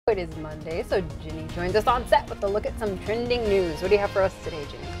It is Monday, so Ginny joins us on set with a look at some trending news. What do you have for us today,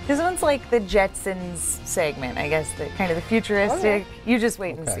 Ginny? This one's like the Jetsons segment, I guess, the kind of the futuristic. You just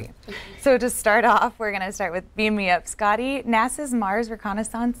wait and see. So to start off, we're going to start with Beam Me Up, Scotty. NASA's Mars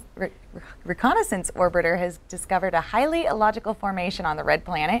Reconnaissance Orbiter has discovered a highly illogical formation on the red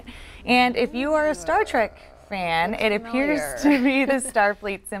planet. And if you are a Star Trek fan, it appears to be the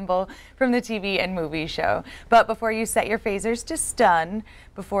Starfleet symbol from the TV and movie show. But before you set your phasers to stun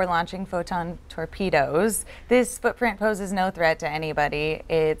before launching photon torpedoes, this footprint poses no threat to anybody.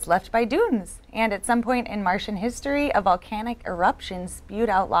 It's left by dunes, and at some point in Martian history, a volcanic eruption spewed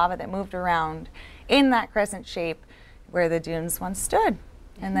out lava that moved around in that crescent shape where the dunes once stood.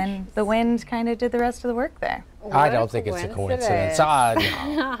 And then the wind kind of did the rest of the work there. I don't think it's a coincidence.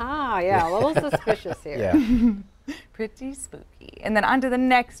 Yeah, a little suspicious here. Yeah. Pretty spooky. And then on to the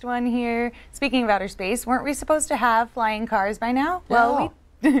next one here. Speaking of outer space, weren't we supposed to have flying cars by now? No.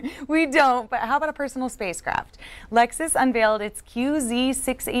 Well, we don't, but how about a personal spacecraft? Lexus unveiled its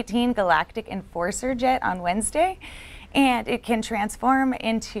QZ618 Galactic Enforcer jet on Wednesday. And it can transform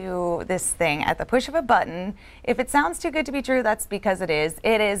into this thing at the push of a button. If it sounds too good to be true, that's because it is.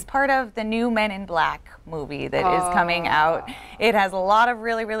 It is part of the new Men in Black movie that is coming out. It has a lot of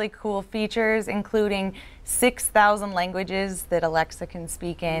really, really cool features, including 6,000 languages that Alexa can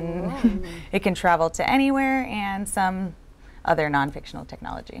speak in. It can travel to anywhere, and some other non-fictional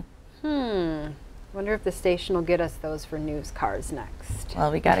technology. Wonder if the station will get us those for news cars next. Well,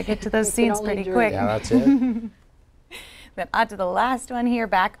 we got to get to those scenes pretty quick. Yeah, that's it. Then on to the last one here,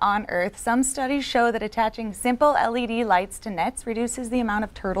 back on Earth. Some studies show that attaching simple LED lights to nets reduces the amount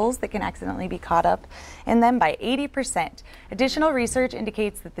of turtles that can accidentally be caught up in them by 80%. Additional research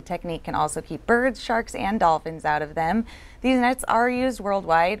indicates that the technique can also keep birds, sharks, and dolphins out of them. These nets are used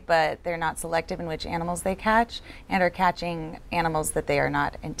worldwide, but they're not selective in which animals they catch and are catching animals that they are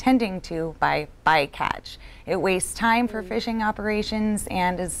not intending to by bycatch. It wastes time for fishing operations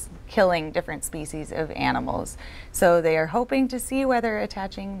and is killing different species of animals. So they are hoping to see whether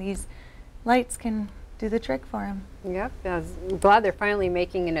attaching these lights can do the trick for them. Yep, I'm glad they're finally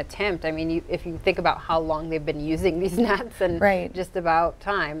making an attempt. I mean, if you think about how long they've been using these nets, and just about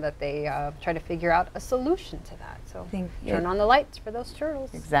time that they try to figure out a solution to that. So turn on the lights for those turtles.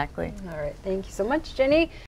 Exactly. All right, thank you so much, Jenny.